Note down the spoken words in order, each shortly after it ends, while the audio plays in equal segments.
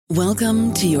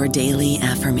Welcome to your daily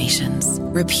affirmations.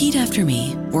 Repeat after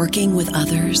me. Working with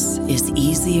others is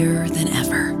easier than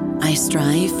ever. I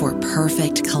strive for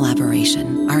perfect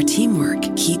collaboration. Our teamwork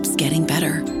keeps getting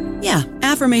better. Yeah,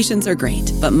 affirmations are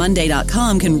great, but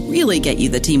Monday.com can really get you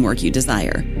the teamwork you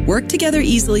desire. Work together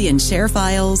easily and share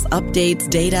files, updates,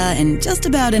 data, and just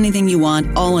about anything you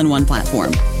want all in one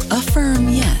platform. Affirm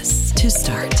yes to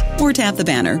start, or tap the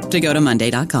banner to go to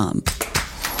Monday.com.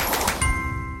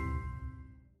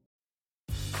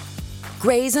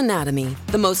 Grey's Anatomy,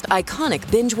 the most iconic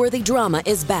binge-worthy drama,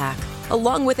 is back,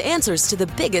 along with answers to the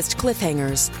biggest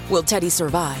cliffhangers. Will Teddy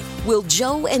survive? Will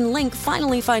Joe and Link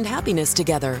finally find happiness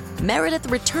together? Meredith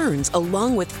returns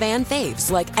along with fan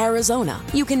faves like Arizona.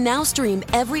 You can now stream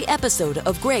every episode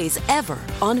of Grey's ever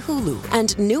on Hulu,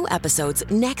 and new episodes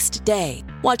next day.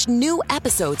 Watch new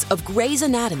episodes of Grey's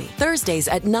Anatomy Thursdays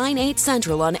at 9/8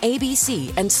 Central on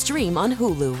ABC and stream on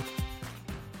Hulu.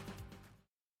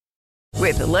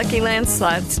 With the Lucky Land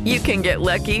Slots, you can get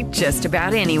lucky just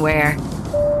about anywhere.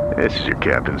 This is your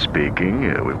captain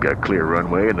speaking. We've got clear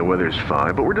runway and the weather's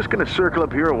fine, but we're just going to circle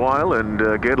up here a while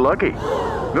and get lucky.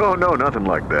 No, nothing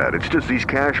like that. It's just these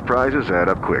cash prizes add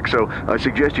up quick. So I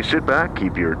suggest you sit back,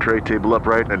 keep your tray table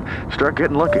upright, and start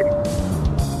getting lucky.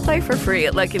 Play for free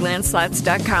at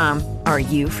LuckyLandSlots.com. Are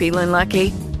you feeling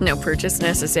lucky? No purchase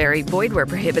necessary. Void where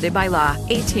prohibited by law.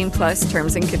 18+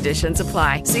 terms and conditions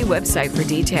apply. See website for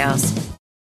details.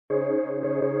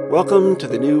 Welcome to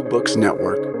the New Books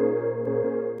Network.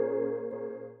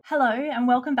 Hello and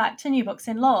welcome back to New Books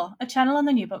in Law, a channel on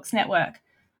the New Books Network.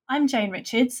 I'm Jane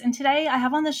Richards, and today I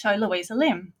have on the show Louisa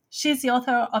Lim. She's the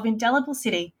author of Indelible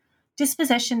City,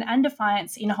 Dispossession and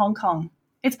Defiance in Hong Kong.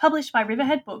 It's published by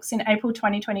Riverhead Books in April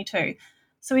 2022,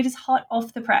 so it is hot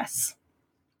off the press.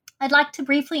 I'd like to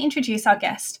briefly introduce our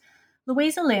guest.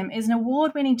 Louisa Lim is an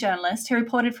award-winning journalist who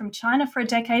reported from China for a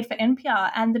decade for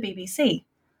NPR and the BBC.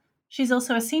 She's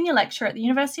also a senior lecturer at the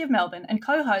University of Melbourne and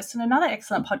co-host on another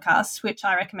excellent podcast, which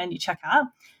I recommend you check out.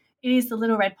 It is the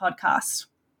Little Red Podcast.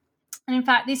 And in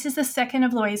fact, this is the second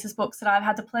of Louisa's books that I've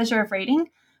had the pleasure of reading.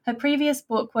 Her previous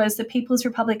book was The People's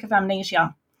Republic of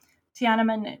Amnesia,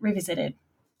 Tiananmen Revisited.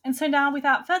 And so now,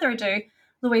 without further ado,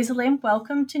 Louisa Lim,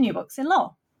 welcome to New Books in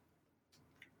Law.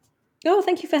 Oh,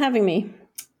 thank you for having me.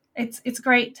 It's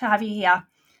great to have you here.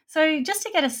 So just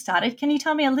to get us started, can you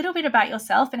tell me a little bit about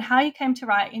yourself and how you came to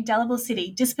write Indelible City,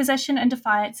 Dispossession and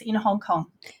Defiance in Hong Kong?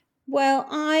 Well,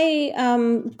 I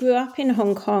grew up in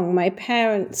Hong Kong. My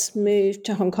parents moved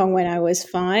to Hong Kong when I was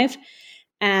 5.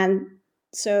 And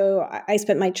so I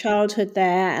spent my childhood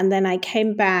there. And then I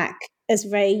came back as a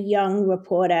very young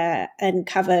reporter and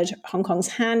covered Hong Kong's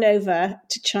handover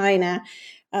to China,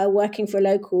 working for a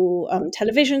local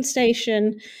television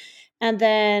station. And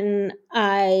then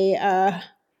I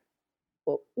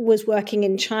was working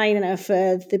in China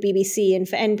for the BBC and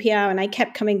for NPR, and I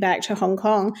kept coming back to Hong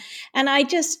Kong. And I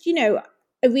just, I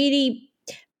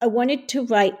wanted to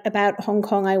write about Hong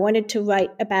Kong. I wanted to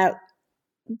write about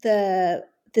the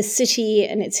city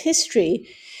and its history.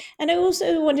 And I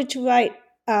also wanted to write,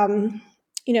 a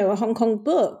Hong Kong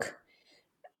book.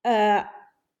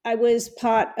 I was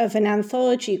part of an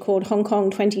anthology called Hong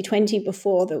Kong 2020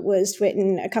 before that was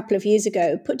written a couple of years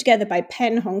ago, put together by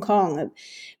Pen Hong Kong, a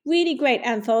really great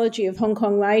anthology of Hong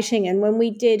Kong writing. And when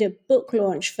we did a book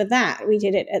launch for that, we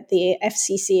did it at the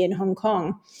FCC in Hong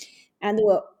Kong. And there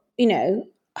were, a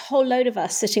whole load of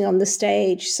us sitting on the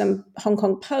stage, some Hong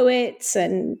Kong poets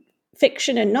and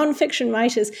fiction and nonfiction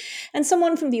writers. And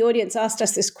someone from the audience asked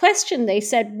us this question. They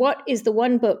said, what is the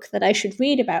one book that I should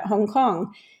read about Hong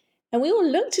Kong? And we all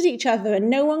looked at each other and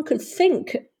no one could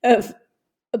think of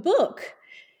a book.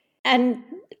 And,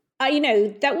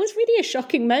 that was really a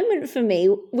shocking moment for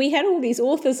me. We had all these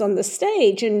authors on the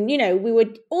stage and, we were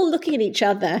all looking at each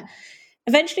other.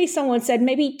 Eventually someone said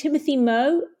maybe Timothy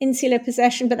Moe, Insular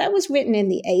Possession, but that was written in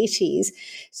the 80s.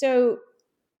 So,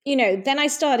 then I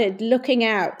started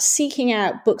seeking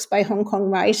out books by Hong Kong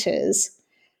writers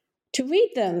to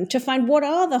read them, to find what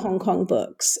are the Hong Kong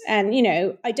books. And,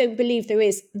 I don't believe there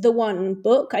is the one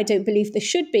book. I don't believe there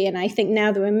should be. And I think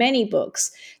now there are many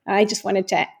books. I just wanted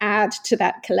to add to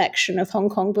that collection of Hong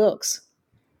Kong books.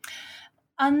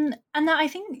 And I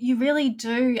think you really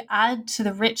do add to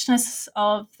the richness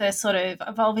of the sort of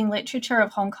evolving literature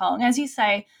of Hong Kong. As you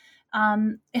say,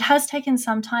 it has taken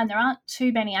some time. There aren't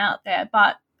too many out there,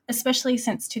 but especially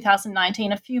since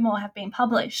 2019, a few more have been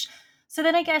published. So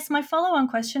then I guess my follow-on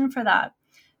question for that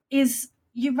is,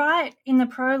 you write in the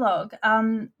prologue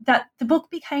that the book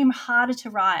became harder to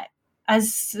write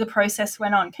as the process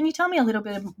went on. Can you tell me a little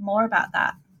bit more about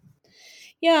that?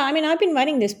 Yeah, I've been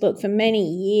writing this book for many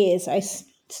years. I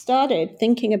started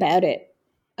thinking about it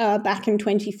back in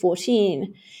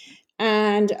 2014.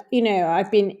 And,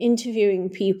 I've been interviewing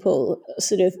people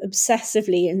sort of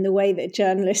obsessively in the way that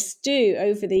journalists do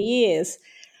over the years,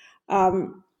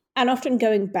 and often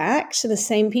going back to the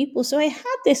same people. So I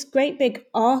had this great big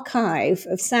archive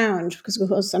of sound because, of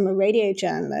course, I'm a radio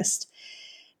journalist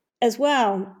as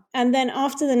well. And then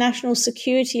after the national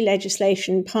security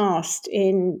legislation passed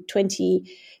in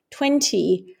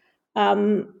 2020,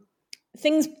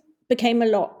 things became a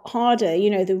lot harder.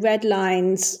 The red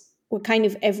lines were kind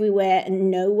of everywhere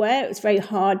and nowhere. It was very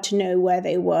hard to know where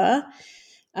they were.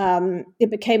 It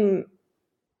became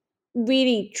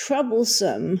really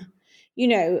troublesome.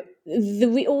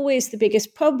 Always the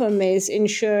biggest problem is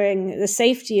ensuring the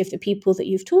safety of the people that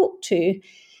you've talked to.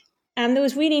 And there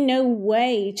was really no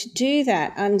way to do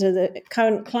that under the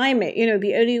current climate.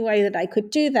 The only way that I could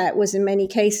do that was in many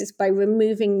cases by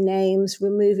removing names,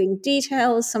 removing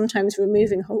details, sometimes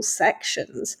removing whole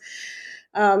sections.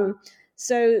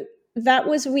 So that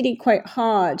was really quite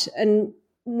hard. And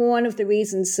one of the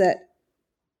reasons that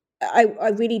I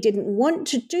really didn't want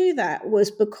to do that was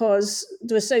because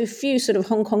there were so few sort of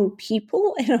Hong Kong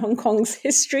people in Hong Kong's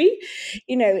history.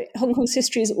 Hong Kong's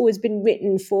history has always been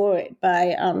written for it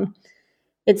by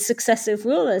its successive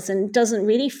rulers and doesn't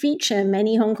really feature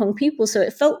many Hong Kong people. So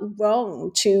it felt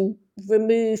wrong to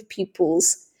remove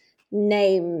people's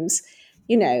names,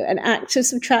 an act of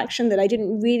subtraction that I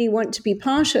didn't really want to be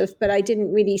part of, but I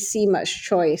didn't really see much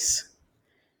choice.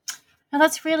 Now,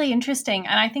 that's really interesting.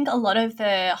 And I think a lot of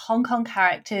the Hong Kong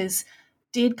characters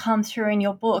did come through in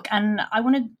your book. And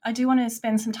I do want to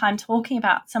spend some time talking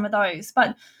about some of those.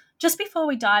 But just before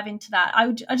we dive into that,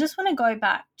 I just want to go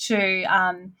back to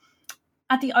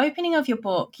at the opening of your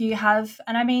book, you have,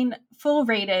 and I mean, for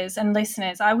readers and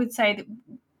listeners, I would say that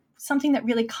something that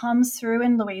really comes through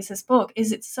in Louise's book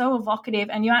is it's so evocative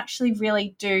and you actually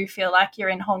really do feel like you're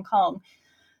in Hong Kong.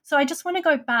 So I just want to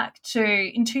go back to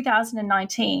in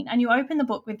 2019, and you open the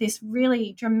book with this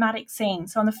really dramatic scene.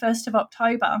 So on the 1st of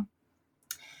October,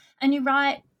 and you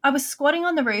write, I was squatting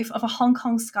on the roof of a Hong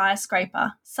Kong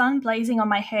skyscraper, sun blazing on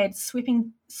my head,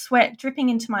 sweat dripping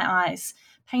into my eyes,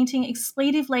 painting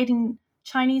expletive-laden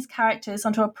Chinese characters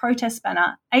onto a protest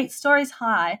banner 8 stories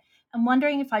high and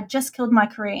wondering if I'd just killed my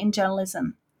career in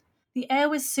journalism. The air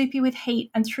was soupy with heat,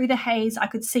 and through the haze I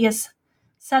could see a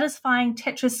satisfying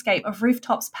tetrascape of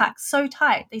rooftops packed so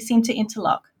tight they seemed to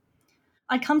interlock.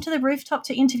 I'd come to the rooftop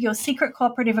to interview a secret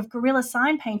cooperative of guerrilla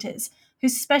sign painters who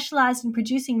specialised in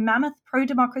producing mammoth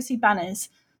pro-democracy banners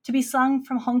to be slung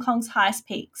from Hong Kong's highest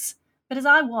peaks. But as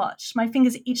I watched, my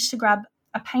fingers itched to grab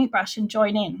a paintbrush and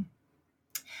join in.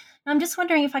 And I'm just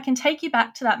wondering if I can take you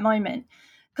back to that moment,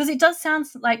 because it does sound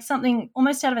like something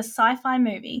almost out of a sci-fi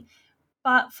movie.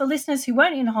 But for listeners who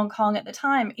weren't in Hong Kong at the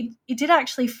time, it did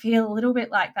actually feel a little bit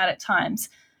like that at times.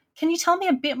 Can you tell me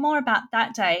a bit more about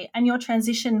that day and your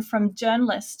transition from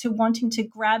journalist to wanting to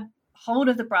grab hold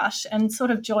of the brush and sort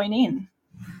of join in?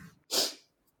 It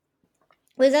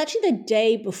was actually the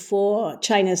day before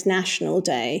China's National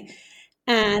Day,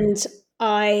 and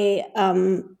I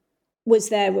was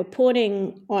there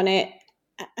reporting on it.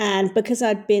 And because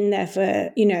I'd been there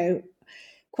for,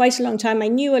 quite a long time, I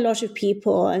knew a lot of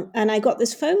people, and I got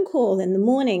this phone call in the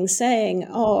morning saying,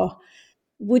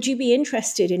 would you be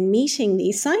interested in meeting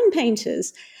these sign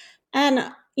painters? And,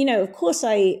 of course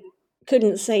I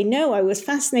couldn't say no. I was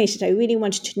fascinated. I really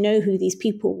wanted to know who these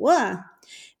people were.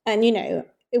 And,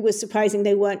 it was surprising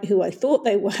they weren't who I thought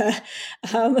they were.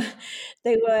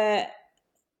 They were,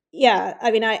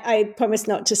 I promised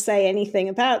not to say anything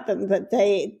about them, but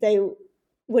they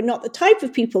were not the type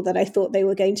of people that I thought they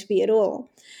were going to be at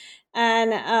all.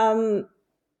 And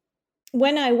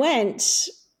when I went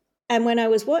and when I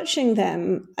was watching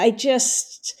them, I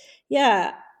just,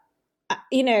 it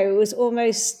was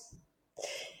almost,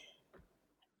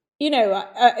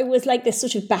 it was like this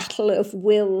sort of battle of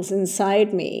wills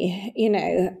inside me,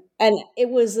 and it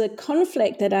was a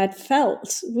conflict that I'd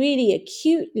felt really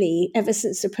acutely ever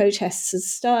since the protests had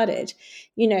started.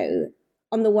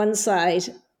 On the one side,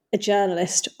 a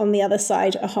journalist, on the other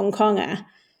side, a Hong Konger.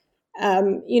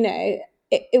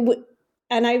 It would,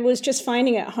 and I was just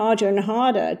finding it harder and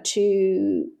harder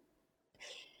to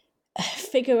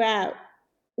figure out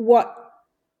what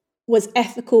was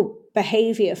ethical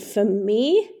behavior for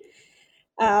me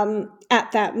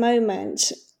at that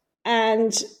moment.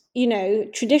 And,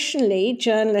 traditionally,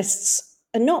 journalists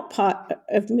are not part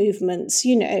of movements.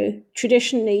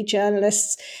 Traditionally,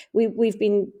 journalists, we've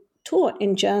been taught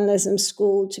in journalism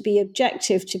school to be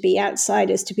objective, to be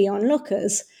outsiders, to be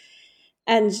onlookers.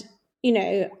 And,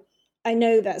 I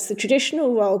know that's the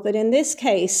traditional role, but in this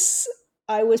case,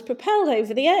 I was propelled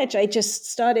over the edge. I just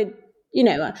started,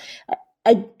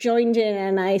 I joined in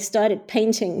and I started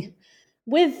painting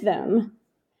with them.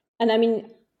 And I mean,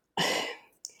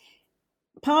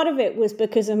 part of it was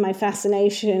because of my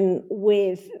fascination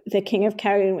with the King of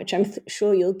Carrion, which I'm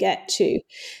sure you'll get to.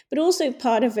 But also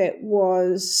part of it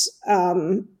was,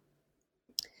 I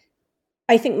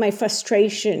think, my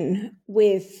frustration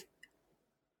with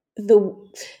the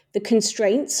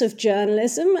constraints of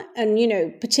journalism. And, you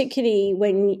know, particularly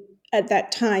when at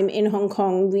that time in Hong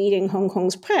Kong, reading Hong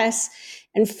Kong's press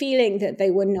and feeling that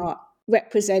they were not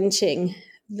representing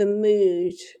the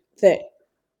mood that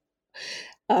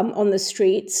on the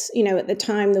streets. You know, at the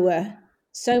time there were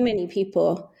so many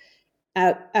people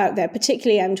out there,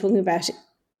 particularly I'm talking about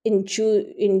in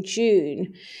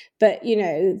June. But, you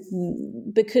know,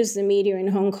 because the media in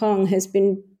Hong Kong has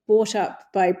been brought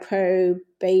up by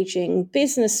pro-Beijing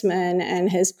businessmen and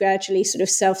has gradually sort of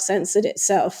censored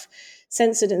itself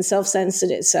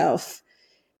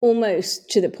almost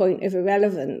to the point of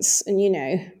irrelevance. And, you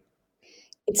know,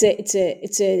 it's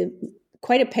a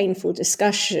quite a painful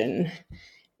discussion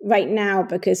right now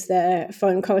because the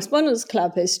Foreign Correspondents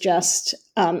Club has just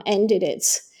ended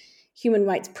its Human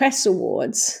Rights Press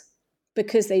Awards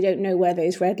because they don't know where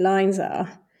those red lines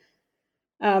are.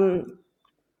 And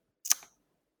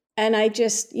I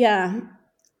just,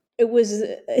 it was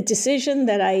a decision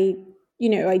that I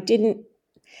didn't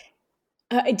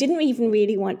even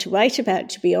really want to write about,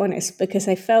 to be honest, because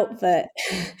I felt that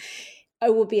I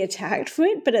would be attacked for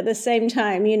it. But at the same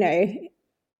time, you know,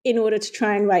 in order to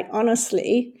try and write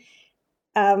honestly,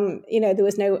 you know, there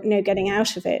was no getting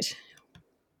out of it.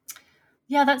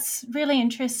 Yeah, that's really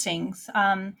interesting.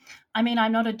 I mean,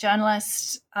 I'm not a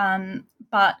journalist,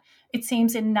 but it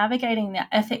seems in navigating the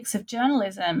ethics of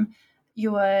journalism,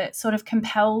 you were sort of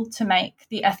compelled to make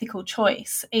the ethical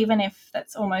choice, even if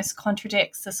that's almost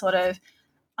contradicts the sort of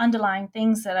underlying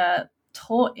things that are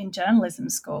taught in journalism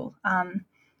school. And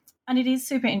it is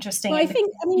super interesting. Well,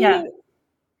 you know,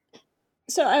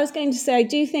 so I was going to say, I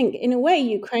do think in a way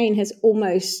Ukraine has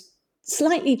almost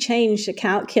slightly changed the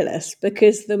calculus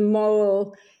because the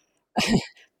moral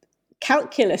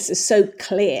calculus is so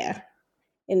clear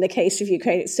in the case of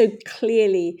Ukraine. It's so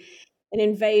clearly an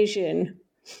invasion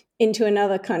into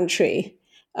another country.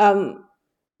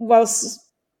 Whilst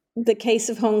the case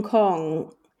of Hong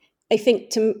Kong, I think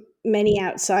to many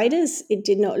outsiders, it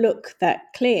did not look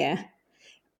that clear.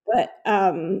 But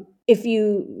if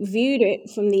you viewed it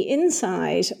from the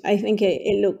inside, I think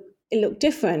it looked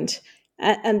different.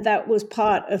 And that was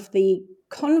part of the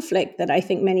conflict that I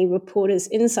think many reporters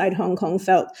inside Hong Kong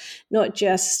felt, not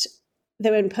just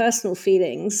their own personal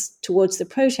feelings towards the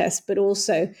protest, but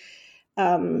also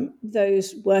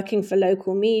those working for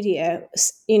local media,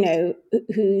 you know,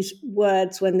 whose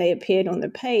words when they appeared on the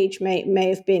page may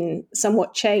have been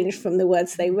somewhat changed from the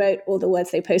words they wrote or the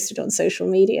words they posted on social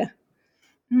media.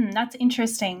 That's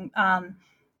interesting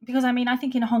because, I mean, I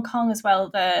think in Hong Kong as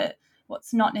well,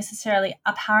 what's not necessarily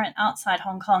apparent outside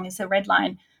Hong Kong is the red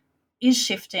line is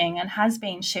shifting and has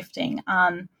been shifting.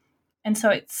 And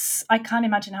so I can't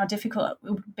imagine how difficult it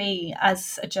would be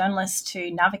as a journalist to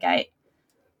navigate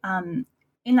in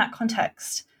that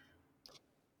context.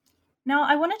 Now,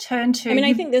 I want to turn to... I mean,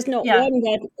 I think there's not one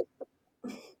red...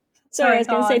 Sorry, I was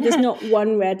going to say there's not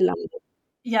one red line.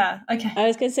 Yeah, okay. I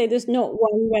was going to say there's not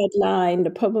one red line. The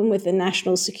problem with the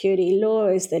national security law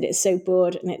is that it's so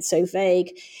broad and it's so vague.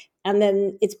 And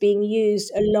then it's being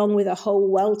used along with a whole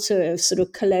welter of sort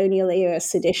of colonial era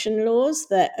sedition laws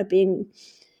that are being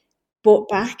brought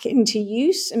back into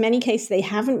use. In many cases, they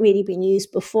haven't really been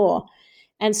used before.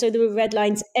 And so there were red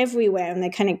lines everywhere and they're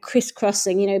kind of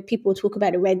crisscrossing. You know, people talk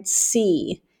about a Red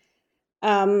Sea.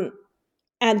 And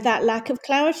that lack of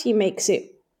clarity makes it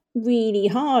really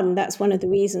hard. And that's one of the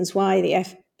reasons why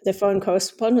the Foreign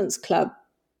Correspondents Club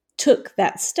took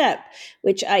that step,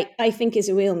 which I think is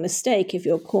a real mistake if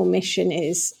your core mission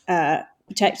is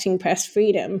protecting press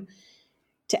freedom.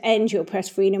 To end your press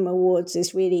freedom awards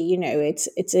is really, you know,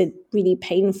 it's a really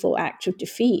painful act of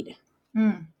defeat.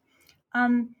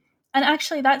 And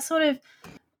actually that sort of,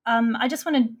 I just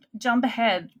want to jump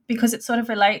ahead because it sort of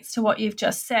relates to what you've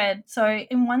just said. So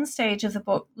in one stage of the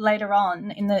book later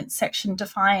on in the section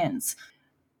Defiance,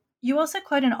 you also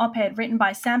quote an op-ed written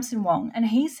by Samson Wong, and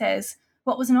he says,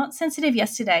 "What was not sensitive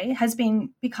yesterday has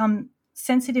become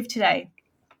sensitive today.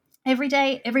 Every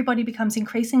day, everybody becomes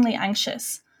increasingly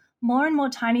anxious. More and more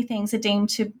tiny things are deemed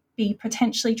to be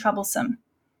potentially troublesome."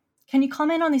 Can you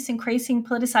comment on this increasing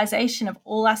politicization of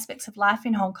all aspects of life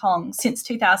in Hong Kong since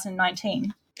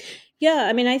 2019? Yeah,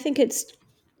 I mean, I think it's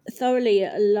thoroughly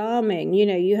alarming. You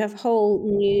know, you have a whole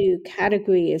new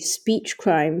category of speech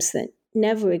crimes that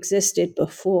never existed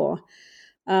before.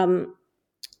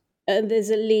 there's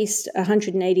at least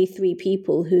 183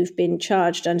 people who've been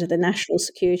charged under the national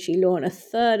security law, and a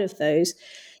third of those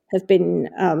have been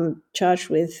charged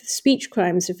with speech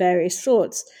crimes of various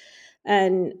sorts.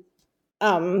 And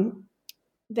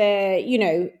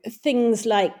they're, things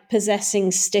like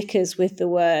possessing stickers with the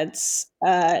words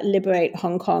 "Liberate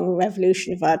Hong Kong,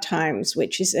 Revolution of Our Times,"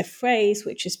 which is a phrase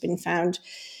which has been found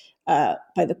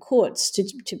by the courts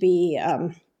to be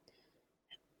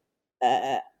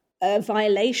a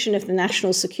violation of the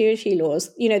national security laws.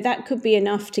 That could be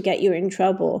enough to get you in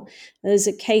trouble. There's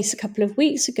a case a couple of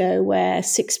weeks ago where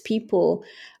 6 people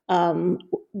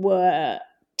were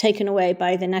taken away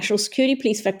by the National Security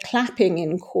Police for clapping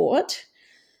in court.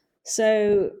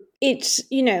 So it's,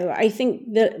 I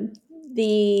think that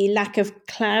the lack of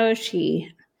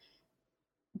clarity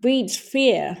breeds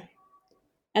fear.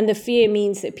 And the fear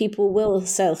means that people will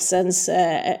self-censor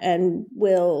and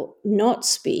will not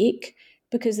speak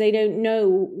because they don't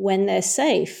know when they're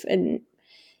safe. And,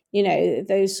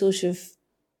 those sort of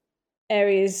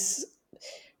areas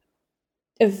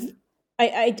of,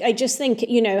 I just think,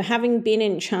 having been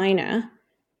in China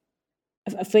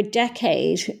for a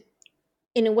decade,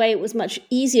 in a way it was much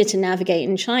easier to navigate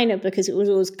in China because it was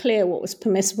always clear what was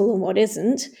permissible and what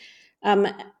isn't.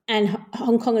 And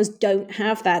Hong Kongers don't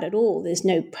have that at all. There's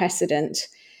no precedent.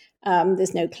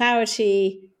 There's no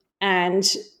clarity. And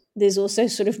there's also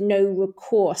sort of no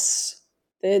recourse.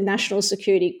 The national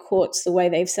security courts, the way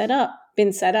they've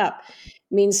been set up,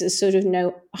 means there's sort of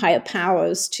no higher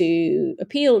powers to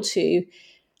appeal to.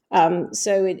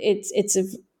 So it's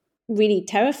really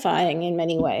terrifying in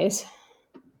many ways.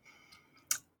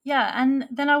 Yeah, and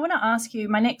then I want to ask you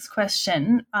my next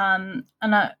question, and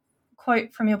a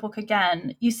quote from your book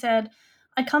again. You said,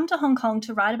 "I'd come to Hong Kong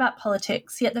to write about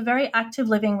politics, yet the very act of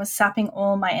living was sapping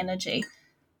all my energy."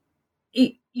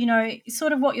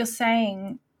 Sort of what you're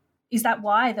saying, is that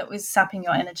why that was sapping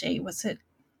your energy? Was it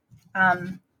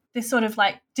this sort of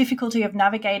like difficulty of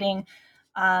navigating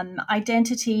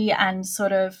identity and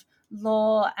sort of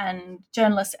law and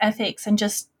journalist ethics and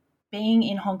just being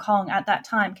in Hong Kong at that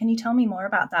time? Can you tell me more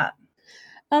about that?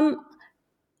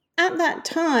 At that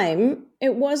time,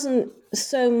 it wasn't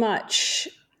so much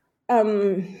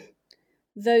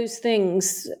those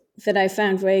things that I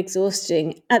found very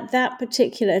exhausting. At that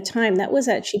particular time, that was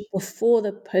actually before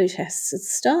the protests had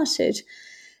started.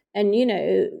 And,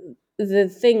 the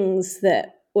things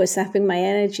that were sapping my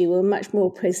energy were much more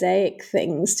prosaic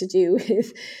things to do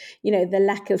with, the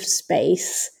lack of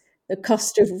space, the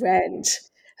cost of rent,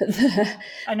 the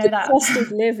cost of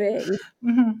living.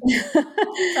 Mm-hmm.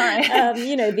 Sorry.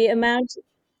 The amount,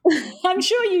 I'm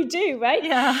sure you do, right?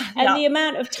 Yeah. And the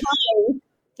amount of time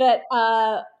that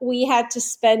we had to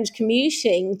spend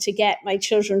commuting to get my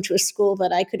children to a school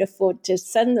that I could afford to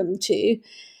send them to,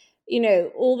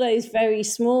 all those very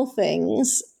small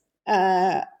things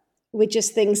were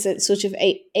just things that sort of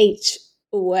ate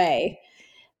away.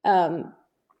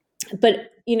 But,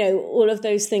 all of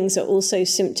those things are also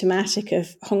symptomatic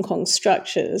of Hong Kong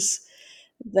structures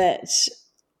that,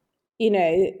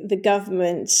 the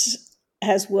government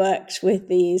has worked with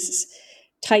these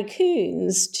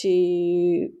tycoons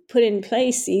to put in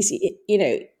place these,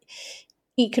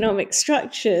 economic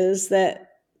structures that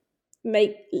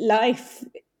make life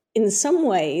in some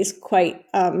ways quite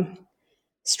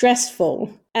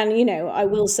stressful. And,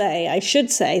 I should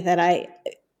say that I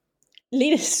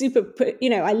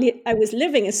was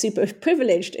living a super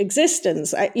privileged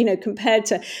existence. Compared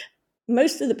to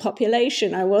most of the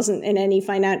population, I wasn't under any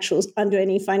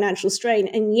financial strain,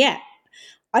 and yet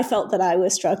I felt that I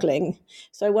was struggling.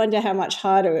 So I wonder how much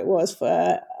harder it was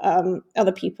for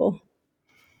other people.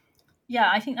 Yeah,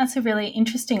 I think that's a really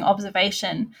interesting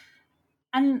observation.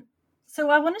 And so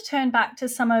I want to turn back to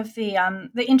some of the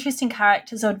interesting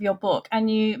characters of your book.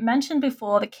 And you mentioned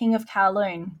before the King of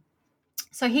Kowloon.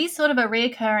 So he's sort of a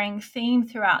reoccurring theme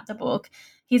throughout the book.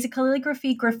 He's a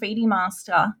calligraphy graffiti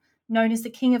master known as the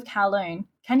King of Kowloon.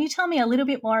 Can you tell me a little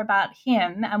bit more about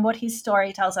him and what his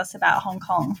story tells us about Hong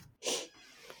Kong?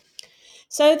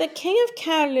 So the King of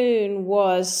Kowloon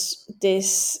was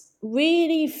this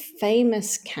really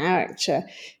famous character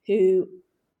who,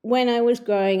 when I was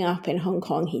growing up in Hong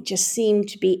Kong, he just seemed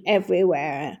to be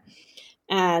everywhere.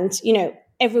 And,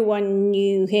 everyone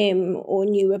knew him or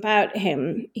knew about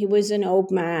him. He was an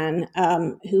old man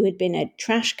who had been a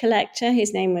trash collector.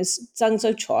 His name was Zhang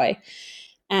Zhou Choi.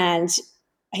 And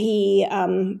he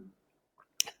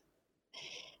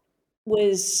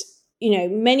was,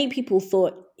 many people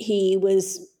thought he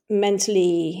was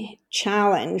mentally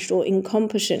challenged or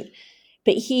incompetent.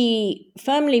 But he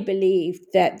firmly believed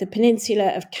that the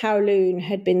peninsula of Kowloon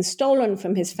had been stolen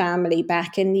from his family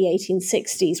back in the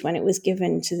 1860s when it was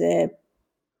given to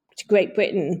Great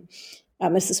Britain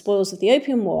as the spoils of the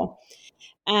Opium War.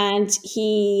 And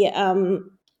he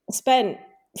spent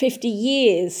 50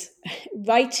 years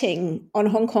writing on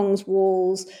Hong Kong's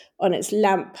walls, on its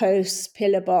lampposts,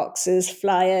 pillar boxes,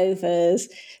 flyovers,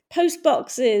 post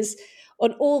boxes,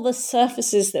 on all the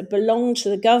surfaces that belonged to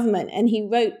the government. And he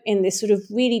wrote in this sort of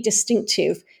really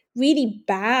distinctive, really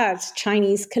bad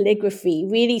Chinese calligraphy,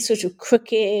 really sort of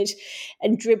crooked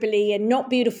and dribbly and not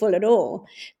beautiful at all.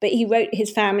 But he wrote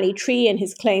his family tree and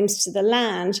his claims to the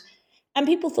land. And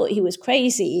people thought he was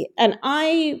crazy. And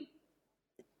I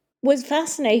was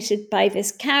fascinated by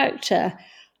this character.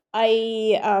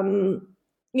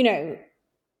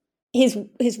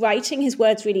 His writing, his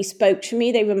words really spoke to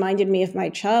me. They reminded me of my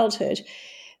childhood.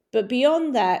 But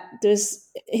beyond that,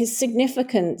 his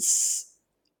significance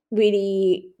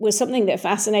really was something that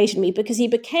fascinated me, because he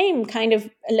became kind of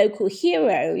a local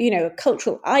hero, a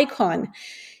cultural icon.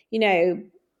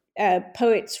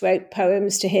 Poets wrote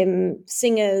poems to him,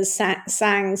 singers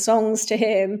sang songs to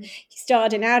him. He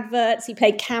starred in adverts, he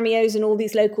played cameos in all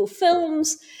these local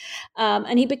films.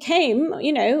 And he became,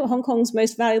 Hong Kong's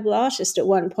most valuable artist at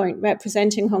one point,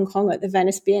 representing Hong Kong at the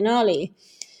Venice Biennale.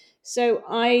 So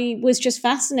I was just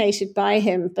fascinated by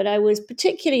him, but I was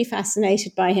particularly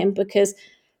fascinated by him because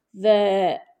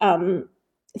the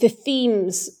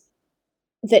themes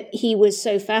that he was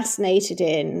so fascinated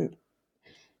in,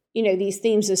 these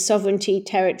themes of sovereignty,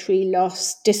 territory,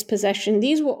 loss, dispossession,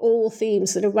 these were all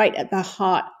themes that are right at the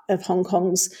heart of Hong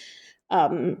Kong's,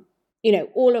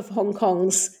 all of Hong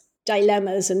Kong's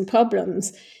dilemmas and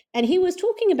problems. And he was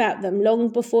talking about them long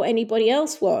before anybody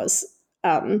else was,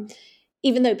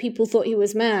 even though people thought he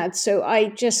was mad. So I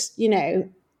just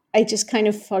kind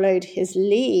of followed his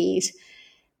lead.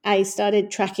 I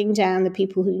started tracking down the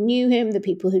people who knew him, the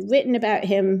people who'd written about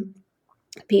him,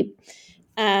 the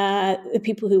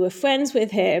people who were friends with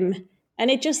him.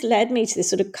 And it just led me to this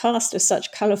sort of cast of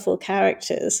such colorful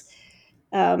characters.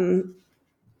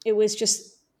 It was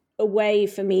just a way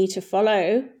for me to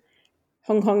follow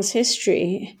Hong Kong's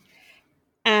history.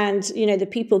 And, the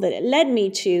people that it led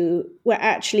me to were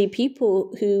actually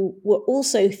people who were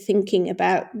also thinking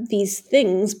about these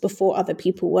things before other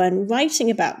people were, and writing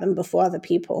about them before other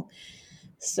people.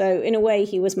 So in a way,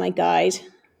 he was my guide.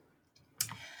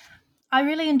 I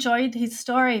really enjoyed his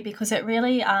story because it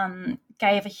really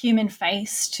gave a human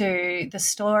face to the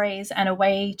stories and a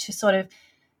way to sort of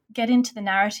get into the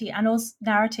narrative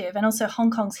and also Hong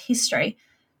Kong's history.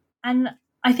 And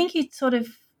I think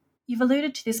you've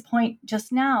alluded to this point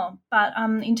just now, but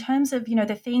in terms of,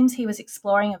 the themes he was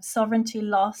exploring of sovereignty,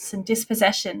 loss and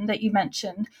dispossession that you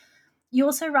mentioned, you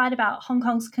also write about Hong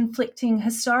Kong's conflicting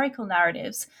historical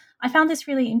narratives. I found this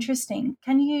really interesting.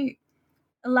 Can you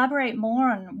elaborate more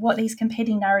on what these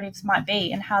competing narratives might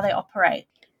be and how they operate?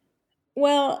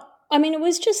 Well, it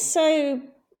was just so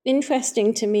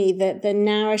interesting to me that the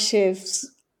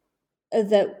narratives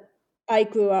that I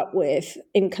grew up with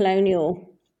in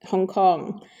colonial Hong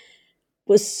Kong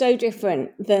was so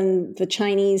different than the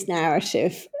Chinese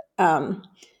narrative. When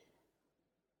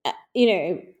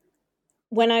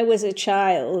I was a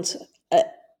child,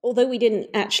 although we didn't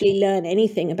actually learn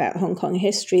anything about Hong Kong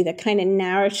history, the kind of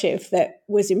narrative that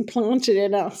was implanted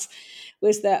in us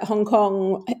was that Hong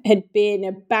Kong had been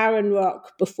a barren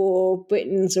rock before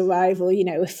Britain's arrival,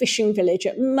 a fishing village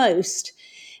at most.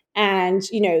 And,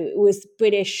 it was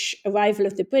the arrival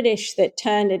of the British that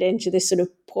turned it into this sort of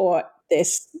port,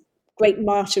 this great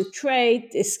mart of trade,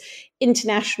 this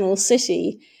international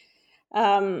city.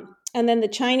 And then the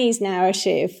Chinese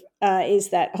narrative is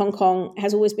that Hong Kong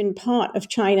has always been part of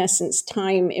China since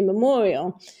time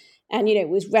immemorial. And, it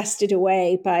was wrested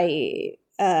away by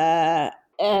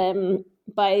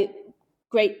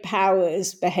great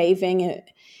powers behaving in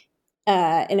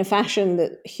a fashion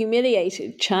that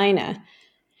humiliated China.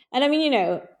 And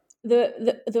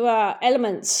there are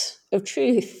elements of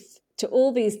truth to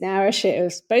all these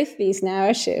narratives, both these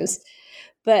narratives.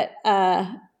 But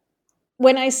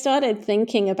when I started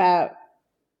thinking about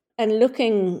and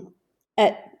looking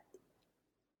at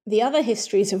the other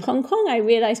histories of Hong Kong, I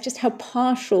realized just how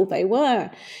partial they were.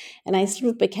 And I sort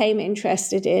of became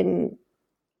interested in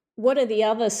what are the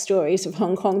other stories of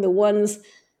Hong Kong, the ones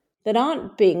that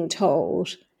aren't being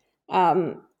told.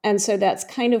 And so that's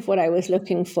kind of what I was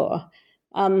looking for.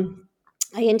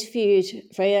 I interviewed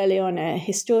very early on a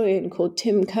historian called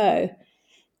Tim Ko,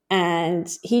 and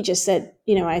he just said,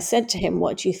 I said to him,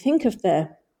 what do you think of the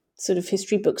sort of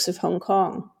history books of Hong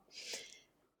Kong?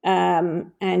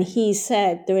 And he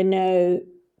said there are no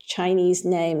Chinese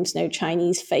names, no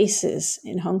Chinese faces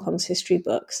in Hong Kong's history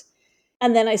books.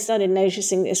 And then I started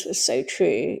noticing this was so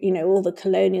true. All the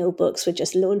colonial books were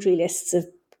just laundry lists of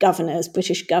governors,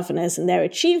 British governors, and their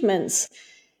achievements.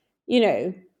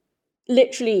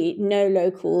 Literally no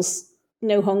locals,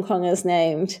 no Hong Kongers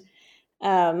named.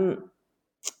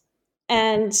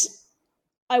 And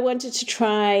I wanted to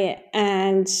try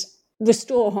and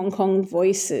restore Hong Kong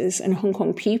voices and Hong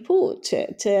Kong people to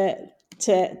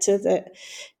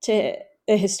the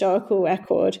historical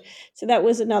record. So that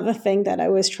was another thing that I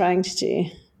was trying to do.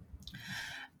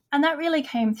 And that really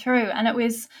came through. And it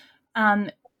was,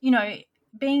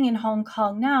 being in Hong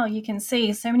Kong now, you can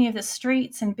see so many of the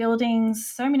streets and buildings,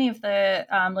 so many of the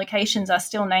locations are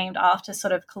still named after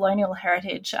sort of colonial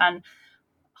heritage, and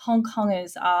Hong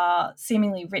Kongers are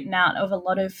seemingly written out of a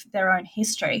lot of their own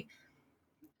history.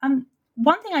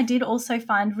 One thing I did also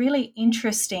find really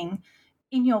interesting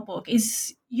in your book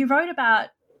is you wrote about,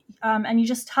 and you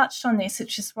just touched on this,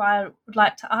 which is why I would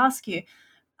like to ask you,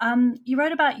 you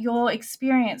wrote about your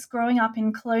experience growing up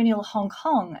in colonial Hong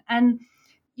Kong, and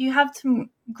you have some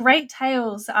great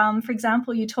tales. For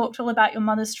example, you talked all about your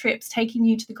mother's trips taking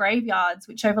you to the graveyards,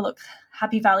 which overlook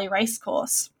Happy Valley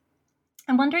Racecourse.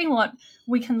 I'm wondering what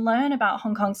we can learn about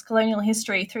Hong Kong's colonial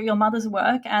history through your mother's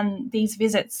work and these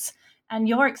visits and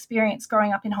your experience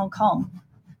growing up in Hong Kong.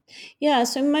 Yeah,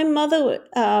 so my mother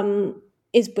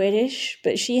is British,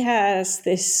 but she has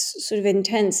this sort of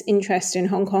intense interest in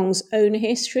Hong Kong's own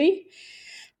history.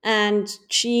 And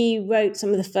she wrote some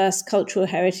of the first cultural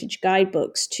heritage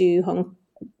guidebooks to Hong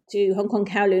Kong,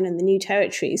 Kowloon and the New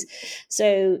Territories.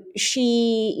 So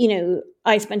she,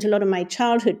 I spent a lot of my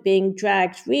childhood being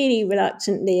dragged really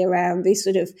reluctantly around these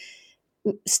sort of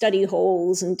study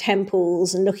halls and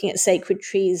temples and looking at sacred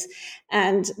trees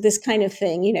and this kind of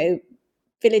thing,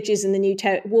 villages in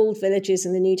the walled villages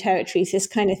in the New Territories, this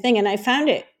kind of thing. And I found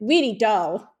it really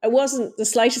dull. I wasn't the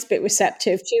slightest bit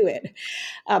receptive to it.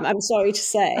 I'm sorry to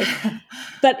say,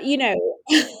 but I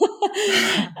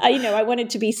wanted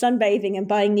to be sunbathing and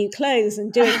buying new clothes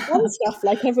and doing fun stuff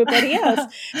like everybody else.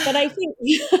 But I think,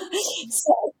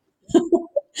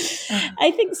 I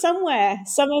think somewhere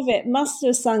some of it must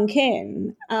have sunk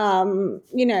in.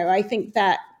 I think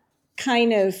that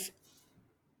kind of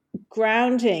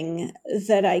grounding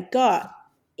that I got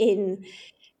in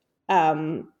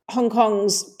Hong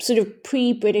Kong's sort of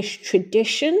pre-British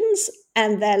traditions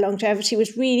and their longevity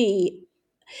was really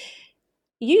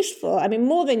useful. I mean,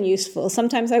 more than useful.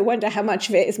 Sometimes I wonder how much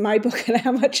of it is my book and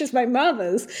how much is my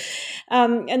mother's.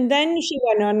 And then she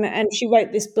went on and she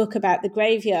wrote this book about the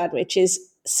graveyard, which is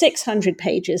 600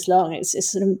 pages long. It's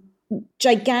this sort of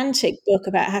gigantic book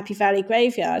about Happy Valley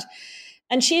Graveyard.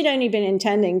 And she had only been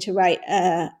intending to write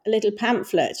a little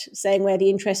pamphlet saying where the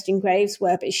interesting graves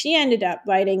were, but she ended up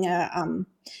writing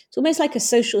it's almost like a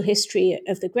social history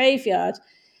of the graveyard.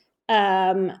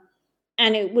 And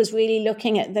it was really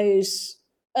looking at those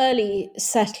early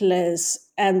settlers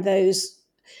and those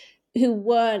who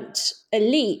weren't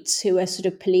elites, who were sort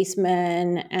of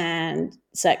policemen and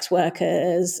sex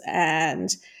workers and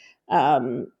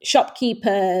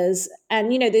shopkeepers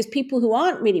and, those people who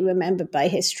aren't really remembered by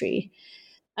history.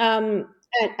 And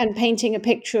painting a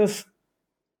picture of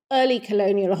early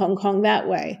colonial Hong Kong that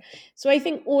way. So I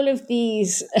think all of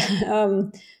these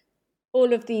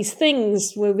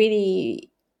things were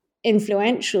really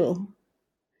influential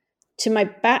to my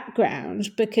background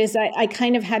because I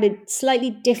kind of had a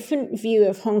slightly different view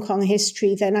of Hong Kong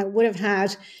history than I would have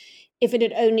had if it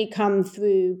had only come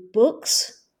through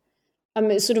books.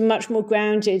 It's sort of much more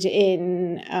grounded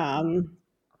in,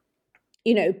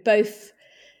 both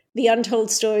the untold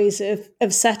stories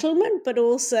of settlement, but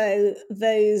also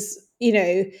those,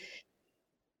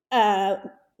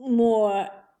 more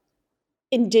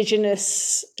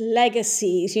indigenous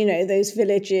legacies, those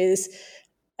villages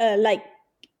like,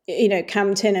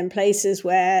 Campton and places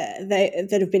where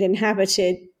that have been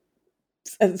inhabited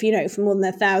for more than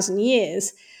 1,000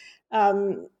 years.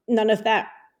 None of that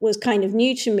was kind of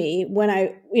new to me. When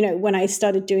I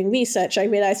started doing research, I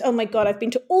realized, oh my God, I've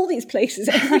been to all these places,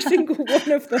 every single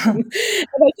one of them.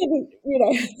 And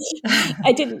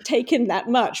I didn't take in that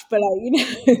much, but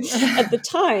at the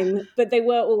time, but they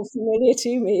were all familiar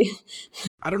to me.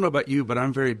 I don't know about you, but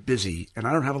I'm very busy and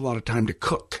I don't have a lot of time to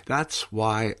cook. That's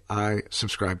why I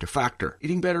subscribe to Factor.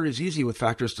 Eating better is easy with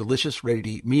Factor's delicious,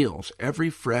 ready-to-eat meals. Every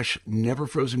fresh, never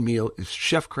frozen meal is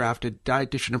chef-crafted,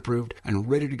 dietitian approved, and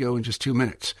ready to go in just 2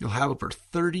 minutes. You'll have over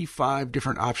 35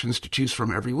 different options to choose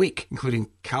from every week,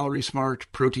 including Calorie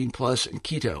Smart, Protein Plus, and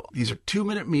Keto. These are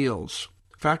 2-minute meals.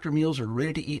 Factor meals are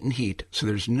ready to eat and heat, so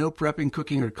there's no prepping,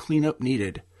 cooking, or cleanup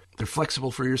needed. They're flexible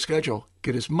for your schedule,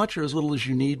 Get as much or as little as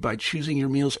you need by choosing your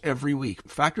meals every week.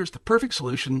 Factor is the perfect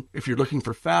solution if you're looking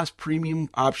for fast, premium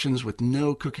options with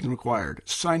no cooking required.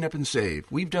 Sign up and save.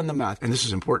 We've done the math, and this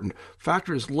is important.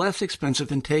 Factor is less expensive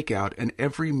than takeout, and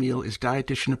every meal is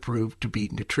dietitian approved to be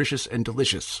nutritious and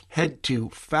delicious. Head to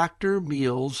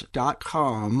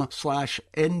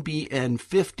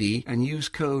factormeals.com/NBN50 and use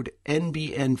code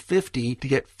NBN50 to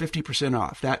get 50%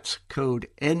 off. That's code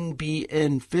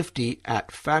NBN50 at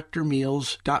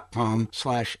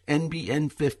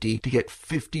factormeals.com/NBN50 to get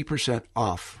 50%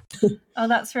 off. Oh,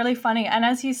 that's really funny. And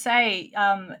as you say,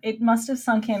 it must have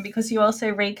sunk in because you also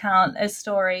recount a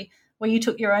story where you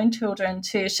took your own children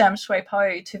to Sham Shui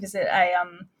Po to visit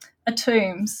a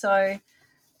tomb. So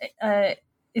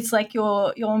it's like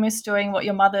you're almost doing what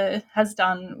your mother has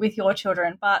done with your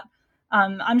children, but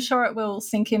I'm sure it will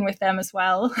sink in with them as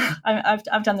well.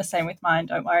 I've done the same with mine,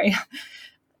 don't worry.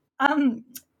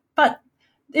 But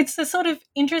it's a sort of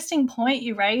interesting point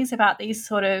you raise about these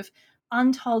sort of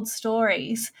untold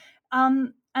stories.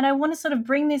 And I want to sort of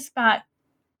bring this back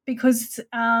because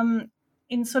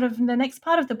in sort of the next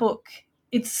part of the book,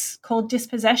 it's called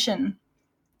Dispossession.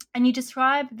 And you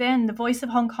describe then the voice of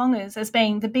Hong Kongers as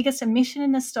being the biggest omission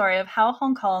in the story of how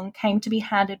Hong Kong came to be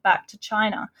handed back to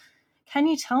China. Can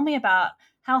you tell me about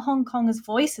how Hong Kongers'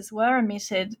 voices were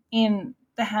omitted in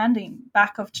the handing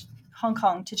back of Hong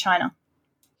Kong to China?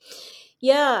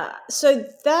 Yeah, so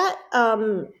that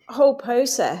whole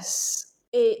process,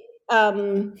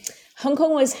 Hong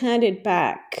Kong was handed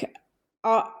back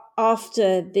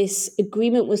after this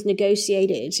agreement was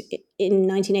negotiated in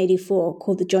 1984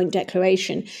 called the Joint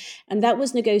Declaration. And that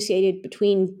was negotiated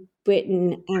between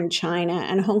Britain and China.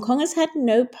 And Hong Kongers had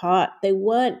no part. They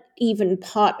weren't even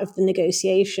part of the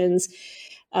negotiations.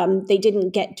 They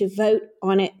didn't get to vote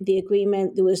on it, the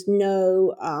agreement. There was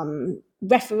no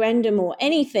referendum or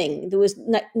anything. There was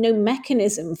no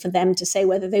mechanism for them to say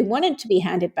whether they wanted to be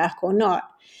handed back or not.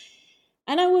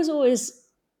 And I was always,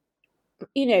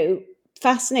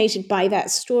 fascinated by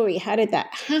that story. How did that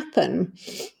happen?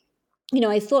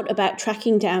 I thought about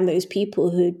tracking down those people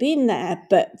who'd been there,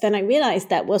 but then I realized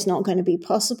that was not going to be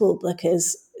possible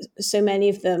because so many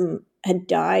of them had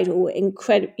died or were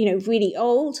really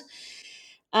old.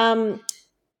 And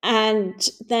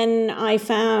then I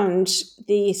found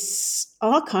this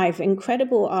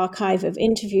incredible archive of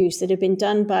interviews that had been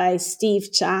done by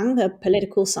Steve Chang, the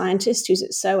political scientist who's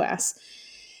at SOAS.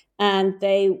 And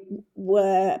they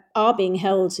are being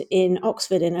held in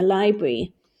Oxford in a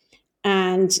library.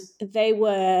 And they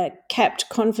were kept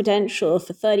confidential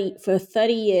for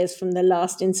 30 years from the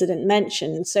last incident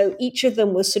mentioned. So each of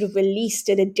them was sort of released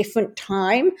at a different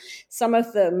time. Some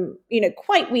of them,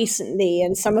 quite recently,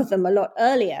 and some of them a lot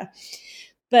earlier.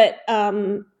 But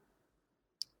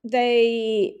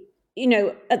they,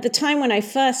 at the time when I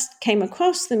first came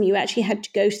across them, you actually had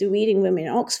to go to the reading room in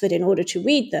Oxford in order to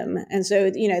read them. And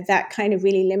so, that kind of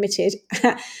really limited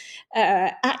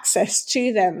access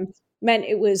to them. Meant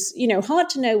it was, hard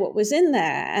to know what was in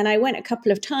there. And I went a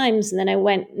couple of times and then I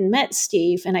went and met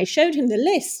Steve and I showed him the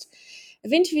list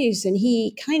of interviews and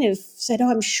he kind of said,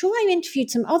 I'm sure I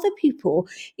interviewed some other people.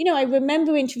 I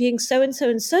remember interviewing so-and-so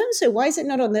and so-and-so. Why is it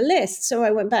not on the list? So I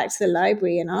went back to the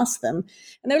library and asked them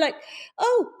and they were like,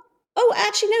 oh,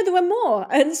 actually, no, there were more.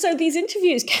 And so these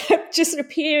interviews kept just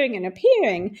appearing and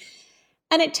appearing.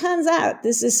 And it turns out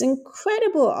there's this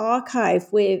incredible archive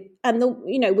with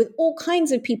all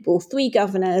kinds of people, 3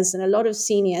 governors and a lot of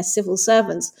senior civil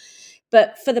servants.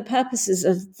 But for the purposes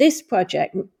of this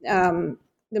project, the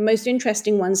most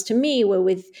interesting ones to me were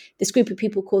with this group of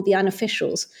people called the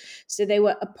unofficials. So they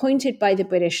were appointed by the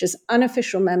British as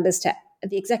unofficial members to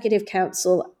the Executive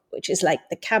Council, which is like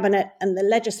the cabinet and the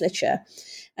legislature.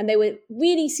 And they were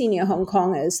really senior Hong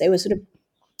Kongers. They were sort of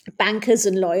bankers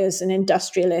and lawyers and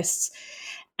industrialists.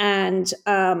 And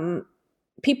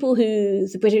people who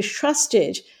the British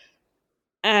trusted,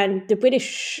 and the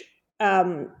British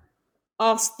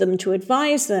asked them to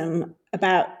advise them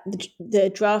about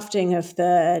the drafting of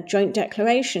the Joint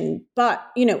Declaration. But,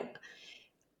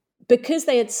 because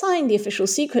they had signed the Official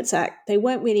Secrets Act, they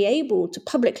weren't really able to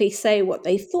publicly say what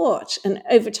they thought. And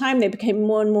over time, they became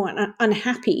more and more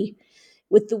unhappy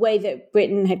with the way that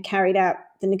Britain had carried out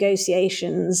the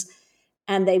negotiations.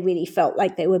 And they really felt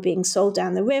like they were being sold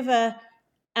down the river.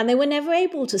 And they were never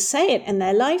able to say it in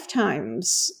their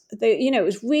lifetimes. It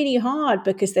was really hard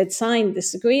because they'd signed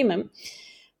this agreement.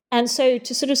 And so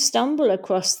to sort of stumble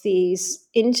across these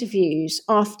interviews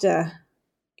after,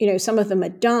 some of them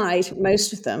had died,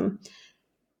 most of them,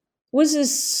 was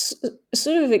this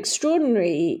sort of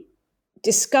extraordinary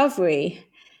discovery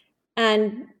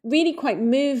and really quite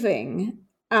moving.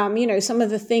 some of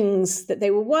the things that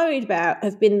they were worried about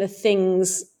have been the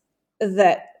things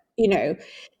that, they're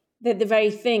the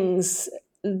very things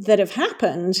that have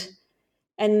happened,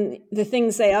 and the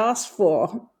things they asked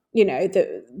for,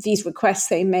 these requests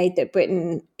they made that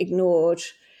Britain ignored.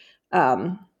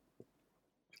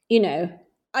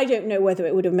 I don't know whether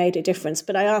it would have made a difference,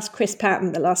 but I asked Chris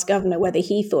Patten, the last governor, whether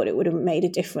he thought it would have made a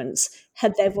difference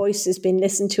had their voices been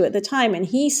listened to at the time. And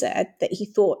he said that he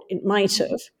thought it might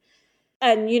have.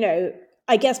 And,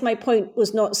 I guess my point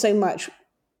was not so much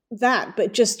that,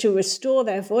 but just to restore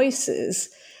their voices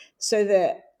so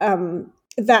that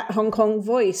that Hong Kong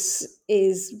voice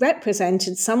is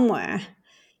represented somewhere.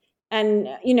 And,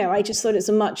 I just thought it's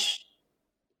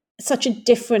such a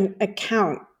different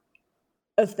account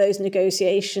of those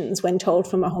negotiations when told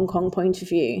from a Hong Kong point of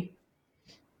view.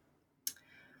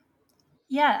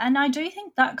 Yeah, and I do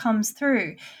think that comes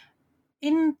through.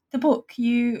 In the book,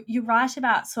 you write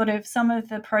about sort of some of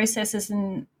the processes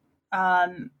and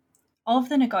of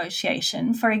the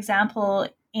negotiation. For example,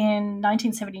 in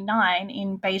 1979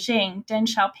 in Beijing, Deng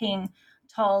Xiaoping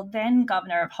told then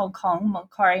Governor of Hong Kong,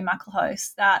 Macquarie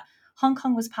Maclehose, that Hong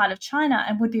Kong was part of China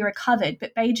and would be recovered,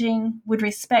 but Beijing would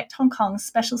respect Hong Kong's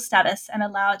special status and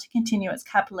allow it to continue its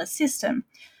capitalist system.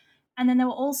 And then there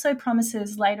were also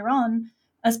promises later on,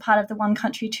 as part of the one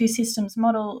country, two systems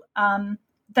model,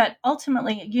 that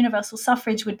ultimately universal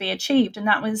suffrage would be achieved, and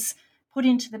that was put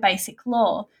into the basic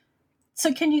law.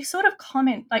 So can you sort of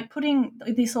comment, like putting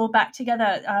this all back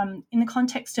together in the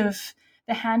context of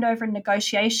the handover and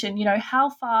negotiation,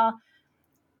 how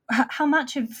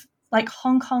much of like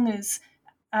Hong Kongers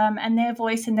and their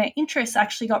voice and their interests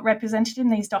actually got represented in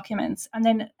these documents, and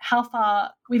then how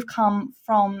far we've come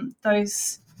from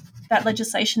that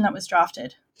legislation that was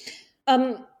drafted?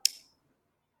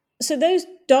 So those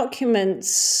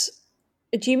documents,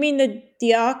 do you mean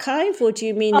the archive or do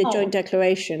you mean the joint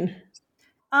declaration?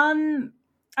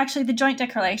 Actually, the joint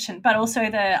declaration, but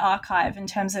also the archive in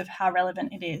terms of how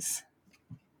relevant it is.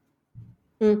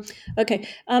 Okay.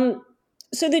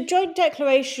 So the joint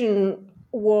declaration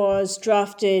was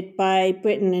drafted by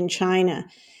Britain and China,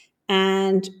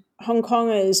 and Hong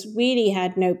Kongers really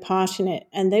had no part in it,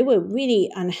 and they were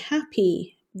really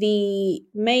unhappy. The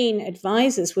main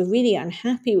advisors were really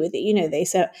unhappy with it. They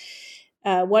said,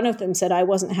 one of them said, I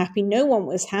wasn't happy. No one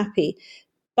was happy.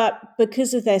 But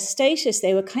because of their status,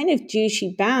 they were kind of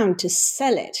duty bound to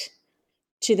sell it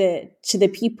to the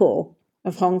people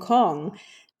of Hong Kong.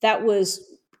 That was,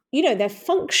 their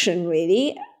function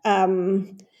really,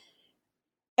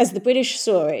 as the British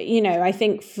saw it. I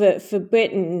think for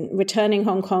Britain, returning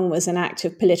Hong Kong was an act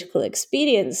of political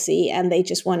expediency, and they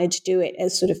just wanted to do it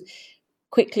as sort of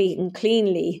quickly and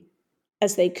cleanly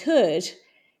as they could.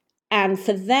 And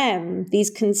for them, these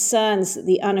concerns that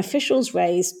the unofficials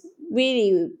raised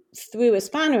really threw a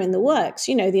spanner in the works.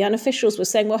 The unofficials were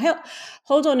saying, well,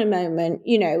 hold on a moment.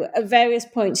 At various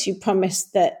points you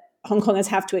promised that Hong Kongers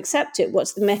have to accept it.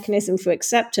 What's the mechanism for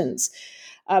acceptance?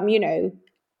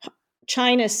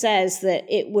 China says that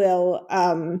it will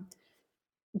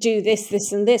do this,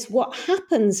 this, and this. What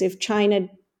happens if China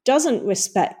doesn't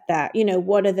respect that?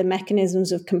 What are the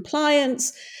mechanisms of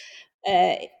compliance?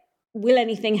 Will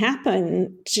anything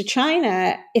happen to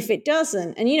China if it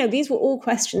doesn't? And, these were all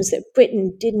questions that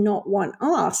Britain did not want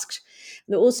asked.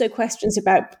 There were also questions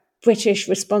about British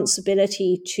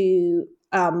responsibility to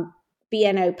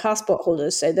BNO passport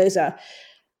holders. So those are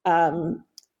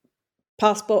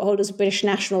passport holders of British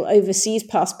national overseas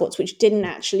passports, which didn't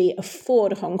actually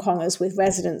afford Hong Kongers with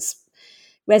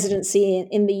residency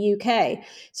in the UK.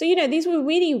 So, these were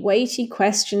really weighty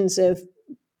questions of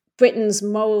Britain's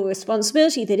moral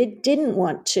responsibility that it didn't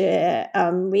want to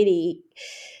really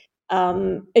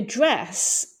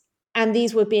address. And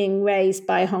these were being raised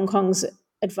by Hong Kong's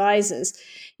advisors.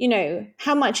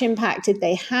 How much impact did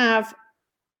they have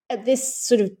at this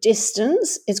sort of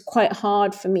distance? It's quite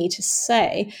hard for me to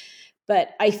say.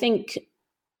 But I think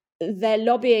their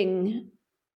lobbying,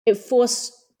 it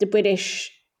forced the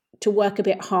British to work a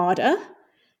bit harder,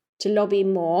 to lobby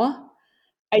more.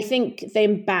 I think they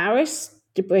embarrassed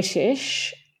the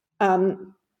British.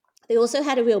 They also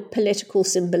had a real political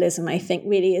symbolism, I think,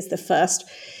 really is the first,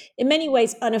 in many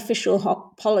ways,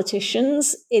 unofficial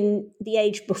politicians in the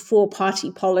age before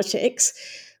party politics,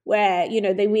 where,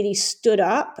 they really stood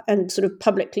up and sort of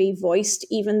publicly voiced,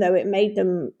 even though it made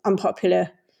them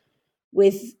unpopular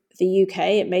with the UK,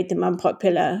 it made them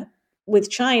unpopular with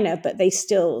China, but they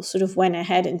still sort of went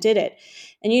ahead and did it.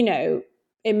 And,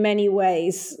 in many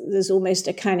ways, there's almost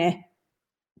a kind of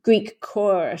Greek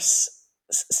chorus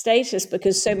status,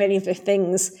 because so many of the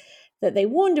things that they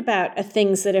warned about are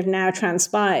things that have now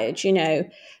transpired. You know,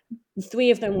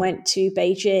 3 of them went to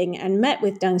Beijing and met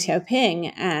with Deng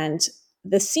Xiaoping, and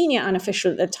the senior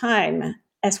unofficial at the time,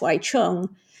 S.Y.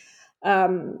 Chung,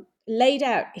 laid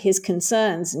out his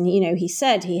concerns. And, you know, he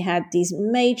said he had these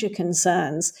major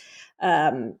concerns,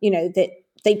 you know, that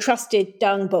they trusted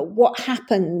Deng, but what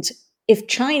happened if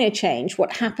China changed?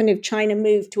 What happened if China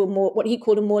moved to a more, what he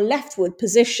called a more leftward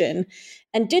position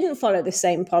and didn't follow the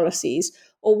same policies?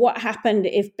 Or what happened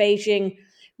if Beijing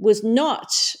was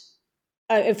not,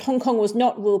 if Hong Kong was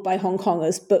not ruled by Hong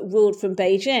Kongers, but ruled from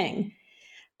Beijing?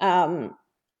 You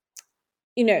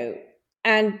know,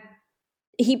 and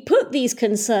he put these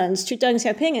concerns to Deng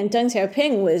Xiaoping, and Deng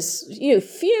Xiaoping was, you know,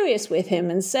 furious with him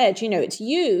and said, you know, it's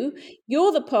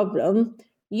you're the problem.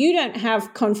 You don't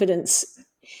have confidence.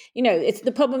 You know, it's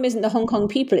the problem isn't the Hong Kong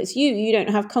people, it's you. You don't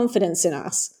have confidence in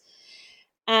us.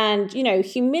 And, you know,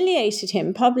 humiliated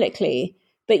him publicly.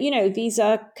 But, you know, these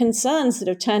are concerns that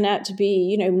have turned out to be,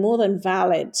 you know, more than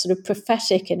valid, sort of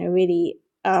prophetic in a really,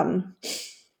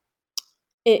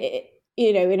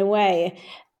 you know, in a way.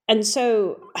 And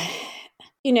so,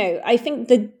 you know, I think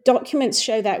the documents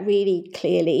show that really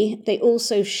clearly. They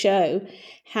also show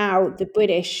how the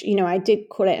British, you know, I did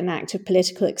call it an act of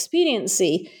political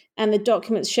expediency, and the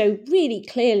documents show really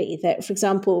clearly that, for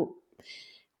example,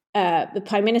 the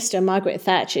Prime Minister, Margaret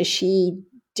Thatcher, she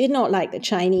did not like the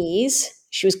Chinese.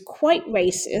 She was quite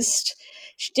racist.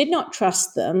 She did not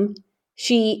trust them.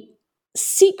 She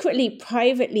secretly,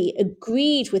 privately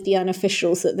agreed with the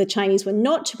unofficials that the Chinese were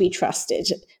not to be trusted.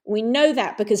 We know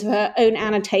that because of her own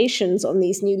annotations on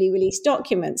these newly released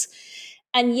documents.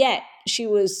 And yet she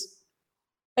was,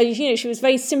 you know, she was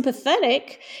very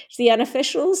sympathetic to the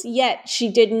unofficials, yet she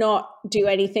did not do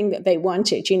anything that they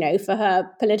wanted, you know, for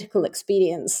her political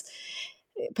expediency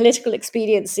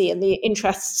and the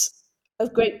interests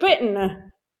of Great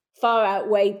Britain far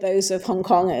outweighed those of Hong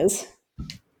Kongers.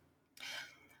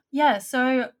 Yeah,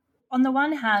 so on the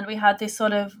one hand, we had this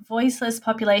sort of voiceless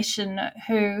population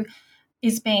who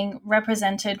is being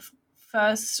represented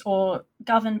first or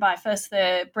governed by first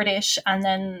the British and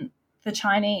then the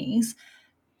Chinese.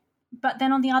 But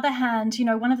then on the other hand, you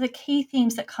know, one of the key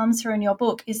themes that comes through in your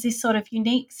book is this sort of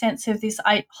unique sense of this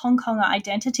Hong Konger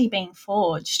identity being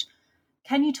forged.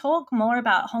 Can you talk more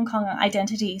about Hong Konger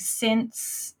identity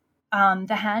since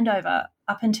the handover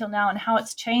up until now and how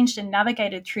it's changed and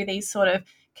navigated through these sort of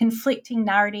conflicting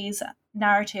narratives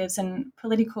and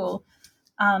political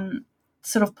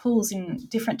sort of pulls in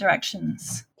different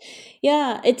directions?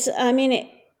 Yeah, it's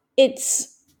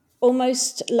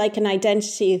almost like an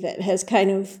identity that has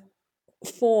kind of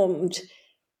formed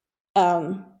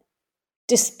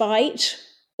despite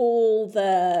all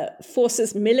the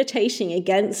forces militating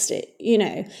against it. You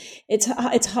know, it's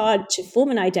hard to form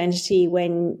an identity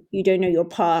when you don't know your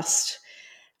past.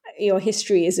 Your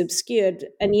history is obscured,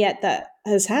 and yet that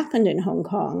has happened in Hong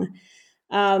Kong.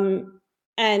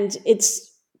 And it's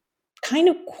kind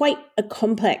of quite a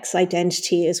complex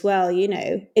identity as well. You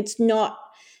know, it's not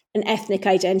an ethnic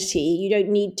identity. You don't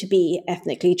need to be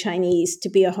ethnically Chinese to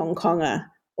be a Hong Konger,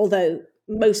 although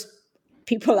most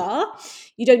people are.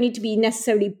 You don't need to be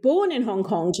necessarily born in Hong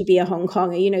Kong to be a Hong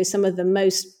Konger. You know, some of the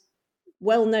most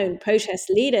well-known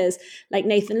protest leaders like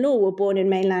Nathan Law were born in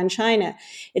mainland China.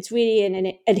 It's really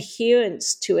an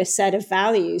adherence to a set of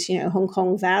values, you know, Hong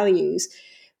Kong values,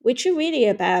 which are really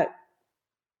about,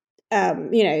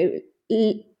 you know,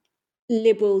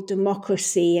 liberal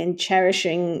democracy and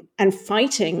cherishing and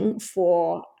fighting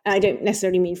for, I don't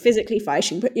necessarily mean physically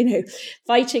fighting, but, you know,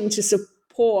 fighting to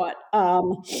support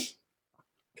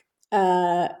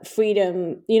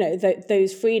freedom, you know,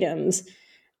 those freedoms.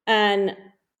 And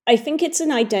I think it's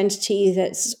an identity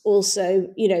that's also,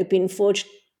 you know, been forged.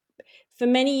 For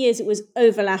many years, it was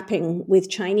overlapping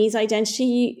with Chinese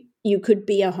identity. You could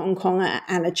be a Hong Konger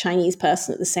and a Chinese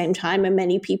person at the same time. And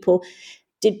many people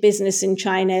did business in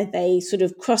China. They sort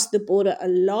of crossed the border a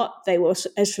lot. They were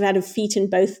had a foot in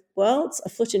both worlds.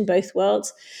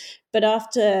 But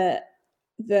after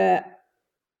the,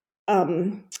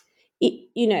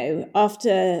 you know,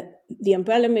 after the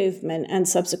umbrella movement and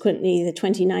subsequently the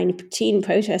 2019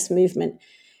 protest movement,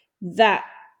 I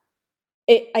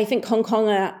think Hong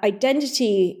Konger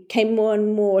identity came more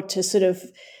and more to sort of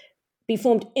be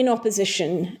formed in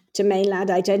opposition to mainland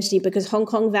identity, because Hong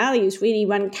Kong values really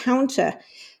run counter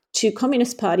to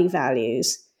Communist Party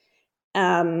values.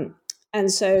 And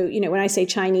so, you know, when I say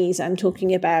Chinese, I'm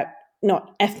talking about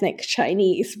not ethnic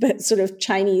Chinese, but sort of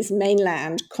Chinese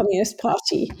mainland Communist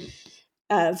Party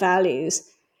values.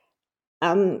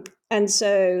 And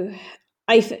so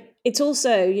it's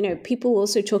also, you know, people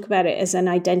also talk about it as an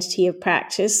identity of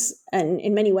practice. And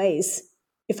in many ways,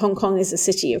 if Hong Kong is a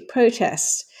city of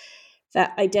protest,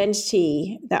 that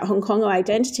identity, that Hong Kong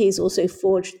identity is also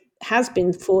has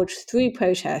been forged through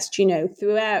protest.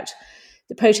 Throughout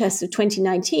the protests of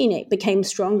 2019, it became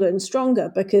stronger and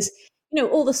stronger because,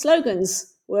 all the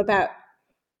slogans were about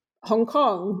Hong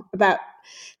Kong, about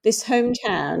this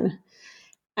hometown.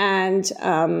 And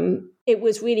it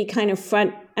was really kind of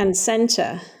front and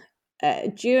center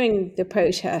during the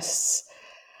protests.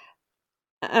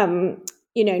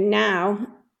 Now,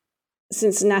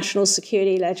 since national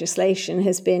security legislation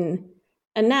has been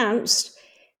announced,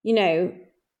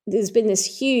 there's been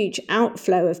this huge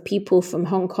outflow of people from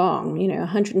Hong Kong.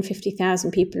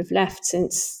 150,000 people have left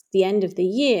since the end of the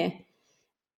year.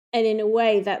 And in a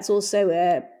way, that's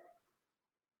also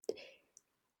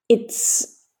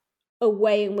it's a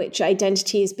way in which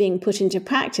identity is being put into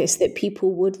practice, that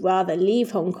people would rather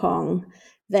leave Hong Kong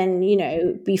than,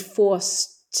 be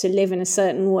forced to live in a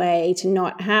certain way, to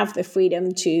not have the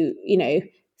freedom to,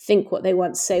 think what they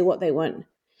want, say what they want,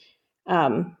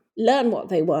 learn what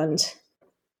they want.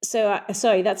 So,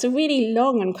 sorry, that's a really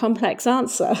long and complex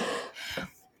answer.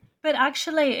 But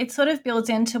actually, it sort of builds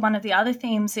into one of the other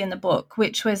themes in the book,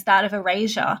 which was that of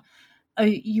erasure.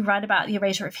 You write about the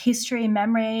erasure of history,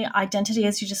 memory, identity,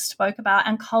 as you just spoke about,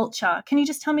 and culture. Can you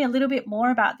just tell me a little bit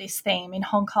more about this theme in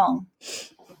Hong Kong?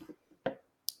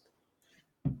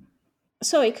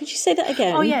 Sorry, could you say that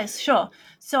again? Oh, yes, sure.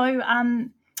 So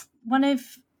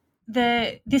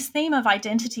this theme of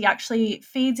identity actually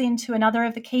feeds into another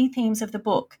of the key themes of the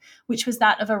book, which was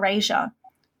that of erasure,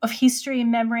 of history,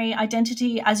 memory,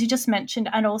 identity, as you just mentioned,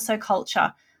 and also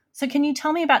culture. So can you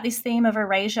tell me about this theme of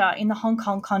erasure in the Hong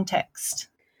Kong context?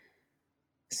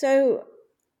 So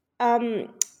there's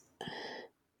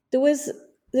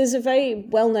a very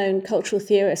well-known cultural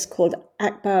theorist called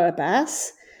Akbar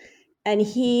Abbas, and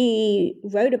he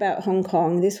wrote about Hong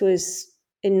Kong. This was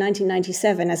in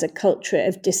 1997 as a culture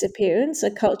of disappearance,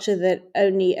 a culture that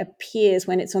only appears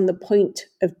when it's on the point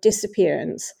of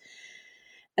disappearance.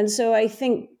 And so I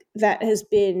think that has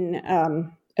been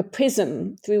a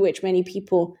prism through which many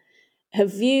people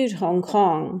have viewed Hong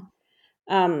Kong.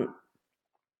 And,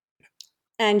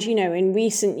 in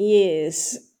recent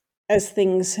years, as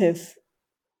things have,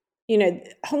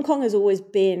 Hong Kong has always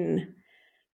been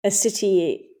a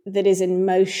city that is in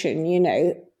motion.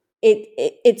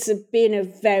 It's been a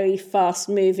very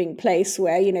fast-moving place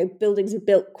where, buildings are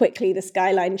built quickly, the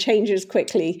skyline changes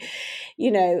quickly,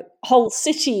 whole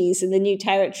cities in the new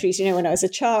territories, when I was a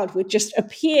child, would just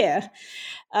appear,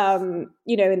 in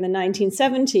the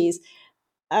 1970s.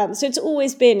 So it's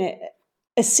always been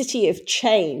a city of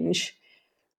change.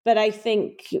 But I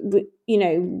think,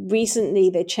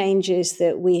 recently the changes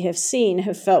that we have seen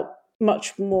have felt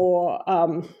much more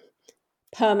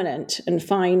permanent and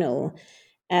final.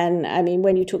 And I mean,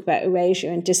 when you talk about erasure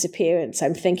and disappearance,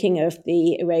 I'm thinking of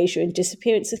the erasure and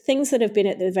disappearance of things that have been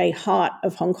at the very heart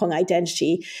of Hong Kong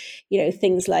identity,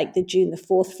 things like the June the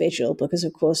 4th vigil, because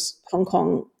of course, Hong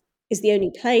Kong is the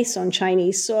only place on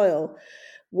Chinese soil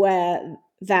where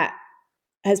that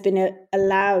has been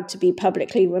allowed to be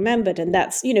publicly remembered. And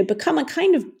that's, become a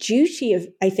kind of duty of,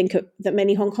 I think, that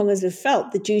many Hong Kongers have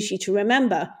felt, the duty to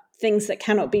remember things that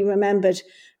cannot be remembered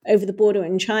over the border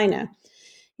in China.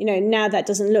 Now that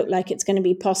doesn't look like it's going to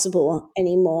be possible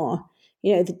anymore.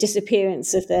 The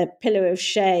disappearance of the Pillar of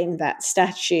Shame, that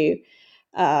statue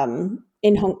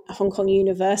in Hong Kong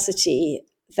University,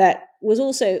 that was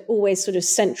also always sort of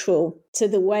central to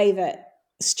the way that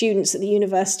students at the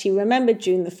university remembered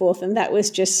June the 4th. And that was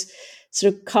just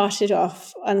sort of carted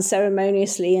off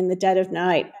unceremoniously in the dead of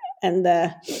night. And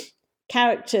the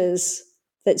characters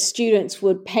that students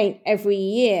would paint every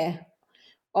year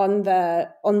on the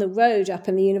road up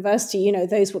in the university,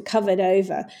 those were covered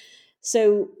over.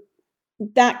 So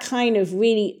that kind of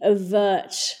really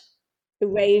overt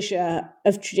erasure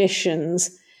of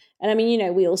traditions. And I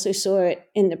mean, we also saw it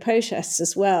in the protests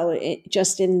as well,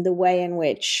 just in the way in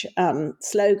which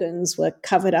slogans were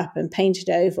covered up and painted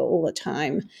over all the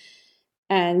time.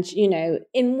 And,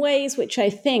 in ways which I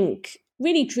think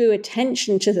really drew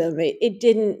attention to them. It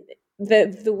didn't,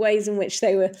 the ways in which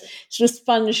they were sort of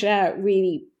sponged out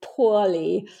really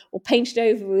poorly or painted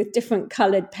over with different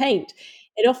colored paint,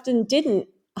 it often didn't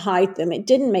hide them. It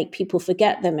didn't make people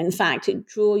forget them. In fact, it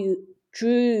drew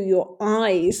your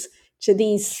eyes to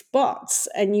these spots,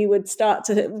 and you would start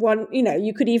to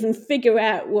you could even figure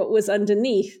out what was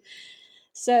underneath.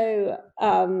 So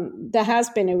there has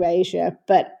been erasure,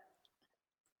 but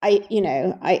and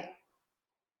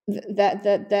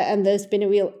there's been a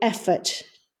real effort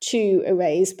to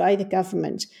erase by the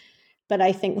government. But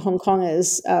I think Hong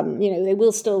Kongers, they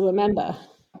will still remember.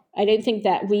 I don't think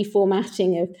that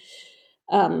reformatting of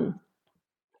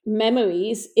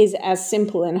memories is as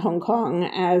simple in Hong Kong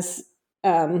as,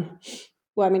 well,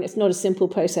 I mean, it's not a simple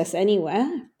process anywhere,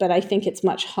 but I think it's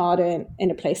much harder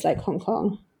in a place like Hong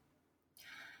Kong.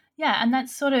 Yeah, and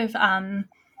that's sort of,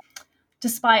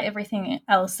 despite everything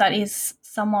else, that is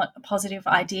somewhat a positive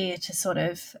idea to sort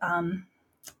of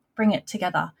bring it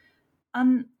together.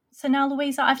 So now,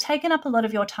 Louisa, I've taken up a lot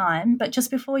of your time, but just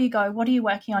before you go, what are you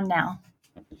working on now?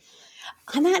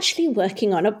 I'm actually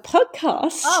working on a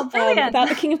podcast about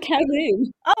the King of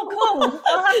Kowloon. Oh, cool.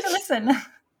 I'll have to listen.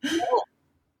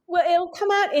 Well, it'll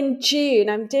come out in June.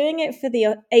 I'm doing it for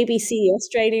the ABC,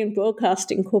 Australian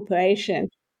Broadcasting Corporation.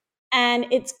 And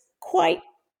it's quite,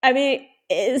 I mean,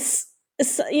 it's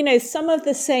some of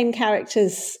the same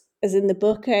characters as in the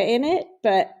book are in it,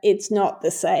 but it's not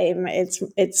the same.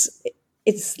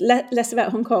 It's less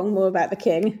about Hong Kong, more about the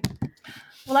king.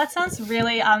 Well, that sounds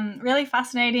really, really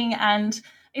fascinating, and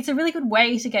it's a really good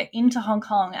way to get into Hong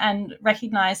Kong and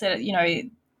recognize that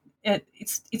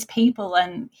it's people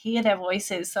and hear their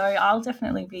voices. So I'll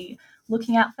definitely be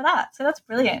looking out for that. So that's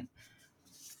brilliant.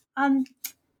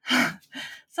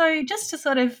 So just to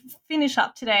sort of finish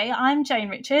up today, I'm Jane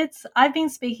Richards. I've been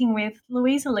speaking with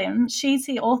Louisa Lim. She's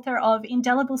the author of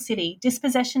Indelible City,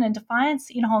 Dispossession and Defiance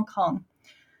in Hong Kong.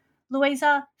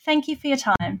 Louisa, thank you for your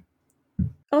time.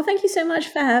 Oh, thank you so much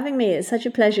for having me. It's such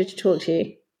a pleasure to talk to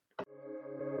you.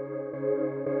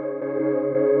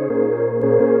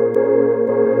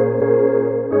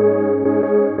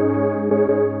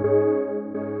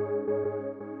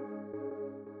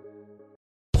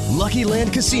 Lucky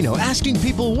Land Casino, asking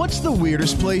people, what's the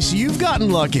weirdest place you've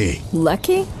gotten lucky?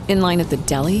 Lucky? In line at the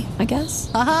deli, I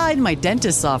guess? Aha, in my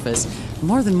dentist's office.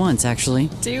 More than once,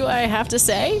 actually. Do I have to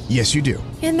say? Yes, you do.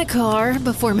 In the car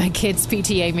before my kids'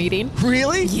 PTA meeting.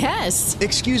 Really? Yes.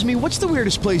 Excuse me, what's the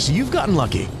weirdest place you've gotten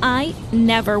lucky? I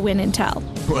never win and tell.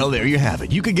 Well, there you have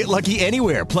it. You can get lucky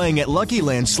anywhere, playing at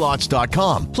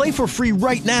LuckyLandSlots.com. Play for free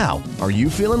right now. Are you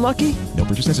feeling lucky? No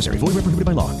purchase necessary. Void where prohibited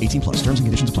by law. 18+. Terms and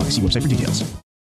conditions apply. See website for details.